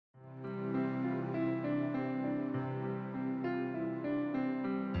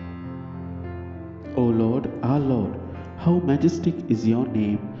O Lord, our Lord, how majestic is your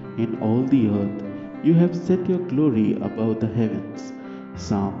name in all the earth. You have set your glory above the heavens.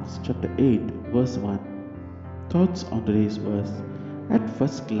 Psalms chapter 8, verse 1. Thoughts on today's verse. At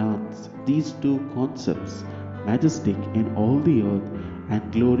first glance, these two concepts, majestic in all the earth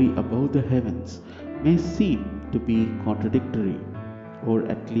and glory above the heavens, may seem to be contradictory, or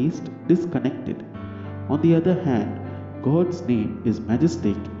at least disconnected. On the other hand, God's name is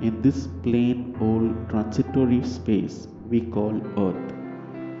majestic in this plain old transitory space we call earth.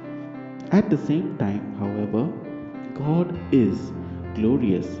 At the same time, however, God is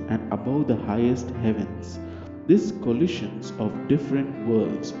glorious and above the highest heavens. This collision of different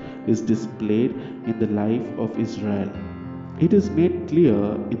worlds is displayed in the life of Israel. It is made clear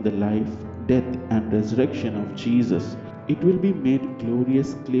in the life, death, and resurrection of Jesus. It will be made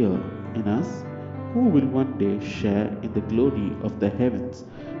glorious clear in us who will one day share in the glory of the heavens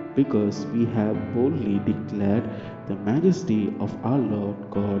because we have boldly declared the majesty of our Lord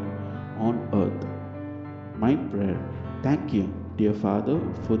God on earth. My prayer, thank you, dear Father,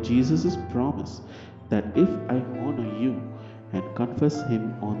 for Jesus' promise that if I honor you and confess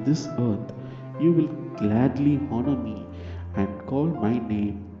him on this earth, you will gladly honor me and call my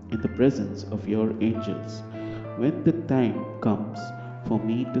name in the presence of your angels when the time comes for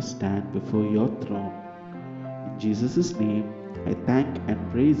me to stand before your throne. In Jesus' name, I thank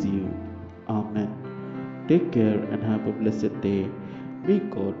and praise you. Amen. Take care and have a blessed day. May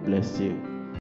God bless you.